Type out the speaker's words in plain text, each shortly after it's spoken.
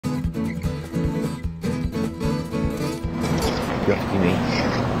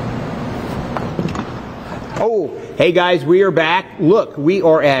Oh, hey guys, we are back. Look, we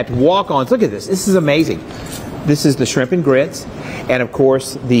are at Walk-Ons. Look at this. This is amazing. This is the shrimp and grits, and of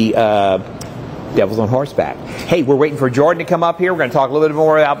course the Devils on Horseback. Hey, we're waiting for Jordan to come up here. We're going to talk a little bit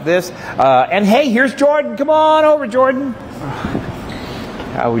more about this. And hey, here's Jordan. Come on over, Jordan.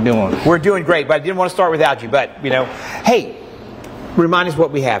 How are we doing? We're doing great, but I didn't want to start without you. But, you know, hey, remind us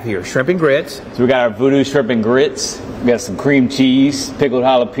what we have here. Shrimp and grits. So we got our voodoo shrimp and grits. We got some cream cheese, pickled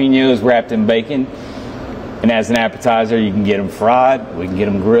jalapenos wrapped in bacon. And as an appetizer, you can get them fried. We can get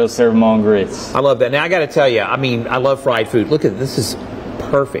them grilled, serve them on grits. I love that. Now, I got to tell you, I mean, I love fried food. Look at this. This is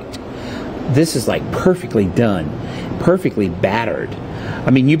perfect. This is like perfectly done, perfectly battered.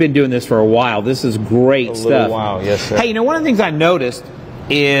 I mean, you've been doing this for a while. This is great stuff. A little while, yes, sir. Hey, you know, one of the things I noticed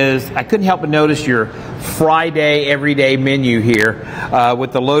is I couldn't help but notice your Friday, everyday menu here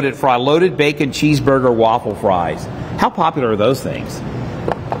with the loaded bacon cheeseburger waffle fries. How popular are those things?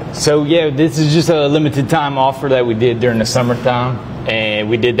 So yeah, this is just a limited time offer that we did during the summertime, and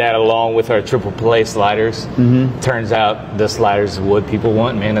we did that along with our triple play sliders. Turns out the sliders is what people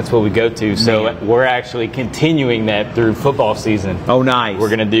want, man. That's what we go to. So we're actually continuing that through football season. Oh, nice. We're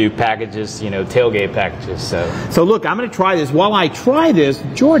gonna do packages, you know, tailgate packages. So look, I'm gonna try this. While I try this,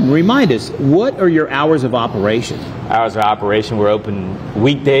 Jordan, remind us, what are your hours of operation? Hours of operation, we're open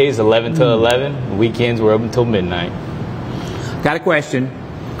weekdays 11 to 11. Weekends we're open till midnight. Got a question.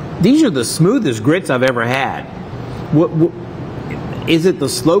 These are the smoothest grits I've ever had. What is it, the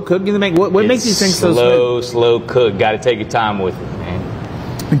slow cooking that make? What makes these things so smooth? Slow cook. Got to take your time with it,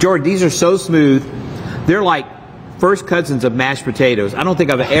 man. Jordan, these are so smooth. They're like first cousins of mashed potatoes. I don't think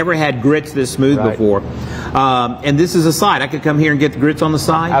I've ever had grits this smooth before. And this is a side. I could come here and get the grits on the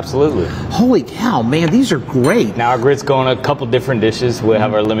side? Absolutely. Holy cow, man, these are great. Now our grits go on a couple different dishes. We'll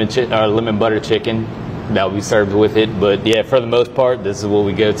have our lemon butter chicken. That'll be served with it, but yeah, for the most part, this is what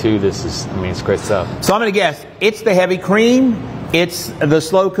we go to. This is, I mean, it's great stuff. So I'm going to guess, it's the heavy cream, it's the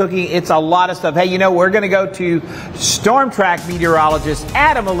slow cooking, it's a lot of stuff. Hey, you know, we're going to go to Storm Track meteorologist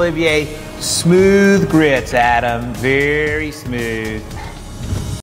Adam Olivier. Smooth grits, Adam, very smooth.